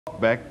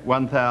back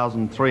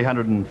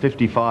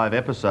 1,355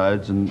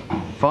 episodes and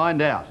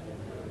find out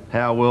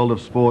how World of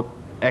Sport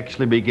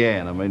actually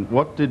began. I mean,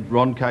 what did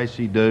Ron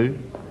Casey do?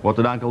 What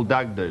did Uncle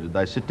Doug do? Did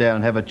they sit down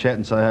and have a chat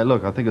and say, hey,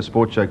 look, I think a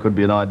sports show could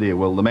be an idea?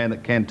 Well, the man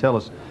that can tell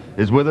us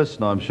is with us,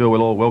 and I'm sure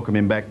we'll all welcome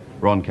him back,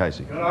 Ron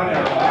Casey. Good on you.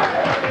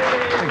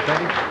 Thanks,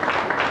 Daddy.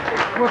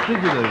 What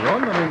did you do,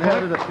 Ron? I mean, how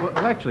did it...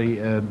 Well, actually,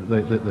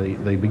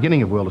 the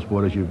beginning of World of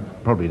Sport, as you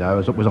probably know,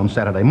 was on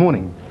Saturday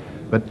morning.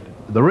 But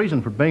the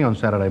reason for it being on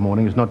Saturday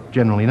morning is not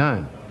generally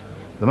known.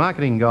 The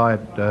marketing guy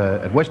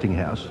at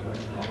Westinghouse,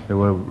 who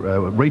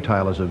were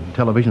retailers of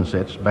television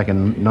sets back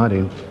in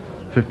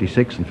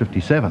 1956 and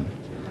 57,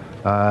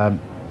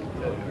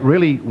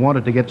 really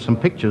wanted to get some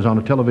pictures on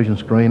a television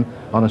screen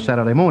on a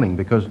Saturday morning,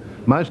 because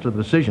most of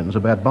the decisions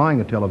about buying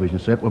a television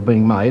set were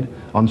being made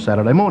on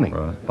Saturday morning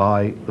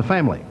by the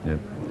family. Yep.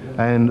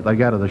 And they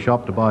go to the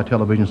shop to buy a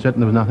television set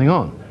and there was nothing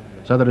on.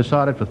 So they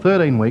decided for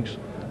 13 weeks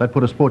they'd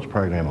put a sports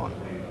program on.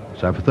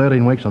 So for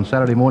 13 weeks on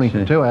Saturday morning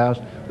for 2 hours,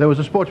 there was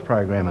a sports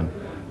program, and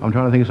I'm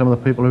trying to think of some of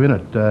the people who are in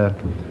it.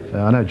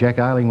 I know Jack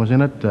Ayling was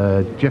in it,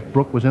 Jeff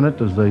Brook was in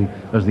it as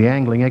the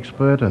angling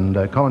expert, and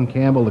Colin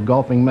Campbell, the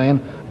golfing man.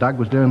 Doug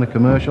was doing the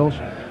commercials,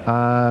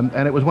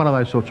 and it was one of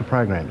those sorts of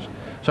programs.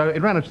 So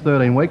it ran its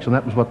 13 weeks, and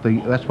that's what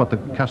the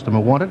customer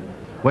wanted.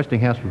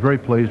 Westinghouse was very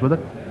pleased with it,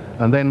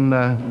 and then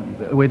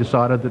we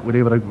decided that we'd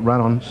give it a run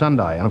on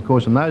Sunday. And of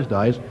course, in those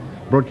days,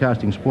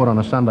 broadcasting sport on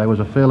a Sunday was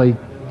a fairly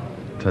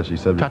touchy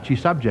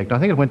subject. I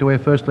think it went to air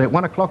firstly at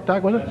 1 o'clock,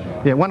 Doug, was it?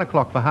 Yeah, 1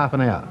 o'clock for half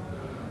an hour.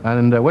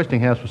 And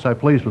Westinghouse was so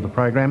pleased with the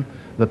program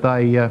that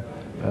they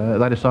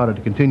decided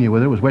to continue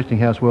with it. It was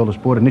Westinghouse World of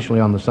Sport initially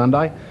on the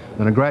Sunday,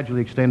 then it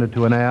gradually extended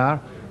to an hour,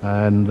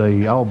 and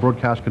the old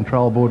broadcast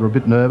control board were a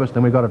bit nervous.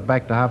 Then we got it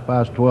back to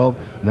 12:30,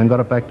 and then got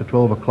it back to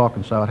 12 o'clock,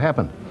 and so it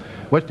happened.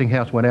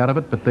 Westinghouse went out of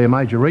it, but their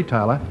major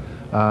retailer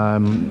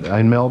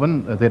in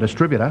Melbourne, their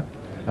distributor,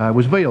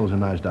 was Veals in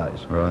those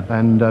days. Right.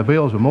 And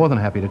Veals were more than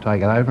happy to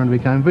take it over, and it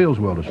became Veals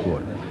World of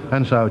Sport.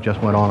 And so it just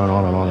went on and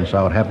on and on, and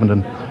so it happened,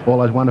 and all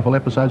those wonderful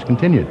episodes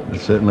continued. It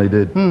certainly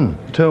did.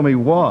 Tell me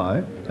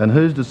why, and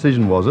whose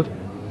decision was it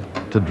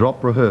to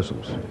drop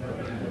rehearsals?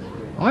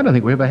 I don't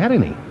think we ever had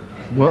any.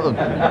 Well,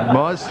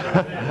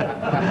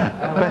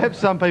 perhaps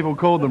some people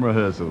called them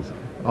rehearsals.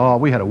 Oh,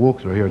 we had a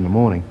walkthrough here in the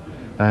morning,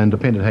 and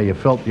depended how you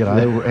felt, you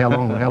know, how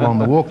long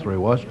the walkthrough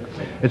was.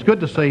 It's good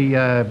to see.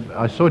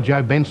 I saw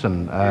Joe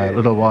Benson a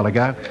little while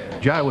ago.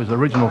 Joe was the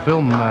original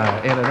film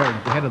editor,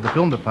 head of the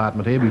film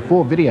department here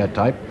before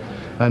videotape,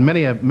 and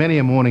many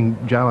a morning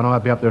Joe and I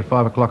would be up there at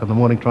 5 o'clock in the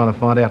morning trying to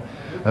find out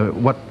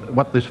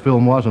what this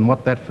film was and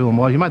what that film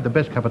was. He made the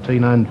best cup of tea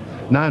known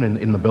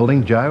in the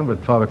building, Joe,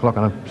 at 5 o'clock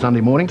on a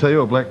Sunday morning. Tea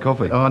or black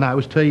coffee? Oh no, it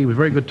was tea. He was a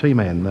very good tea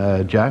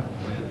man, Joe.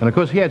 And of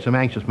course he had some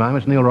anxious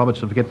moments. Neil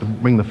Roberts would forget to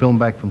bring the film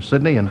back from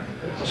Sydney, and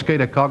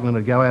Skeeter Coglan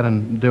would go out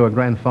and do a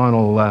grand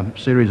final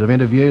series of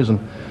interviews, and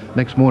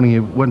next morning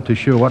you weren't too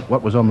sure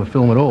what was on the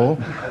film at all.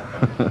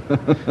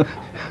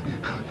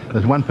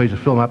 There's one piece of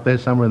film up there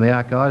somewhere in the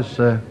archives.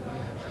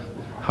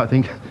 I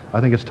think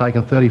it's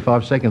taken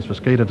 35 seconds for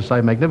Skeeter to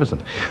say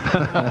magnificent.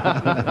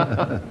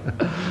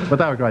 But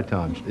they were great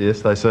times.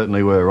 Yes, they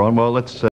certainly were, Ron. Well, let's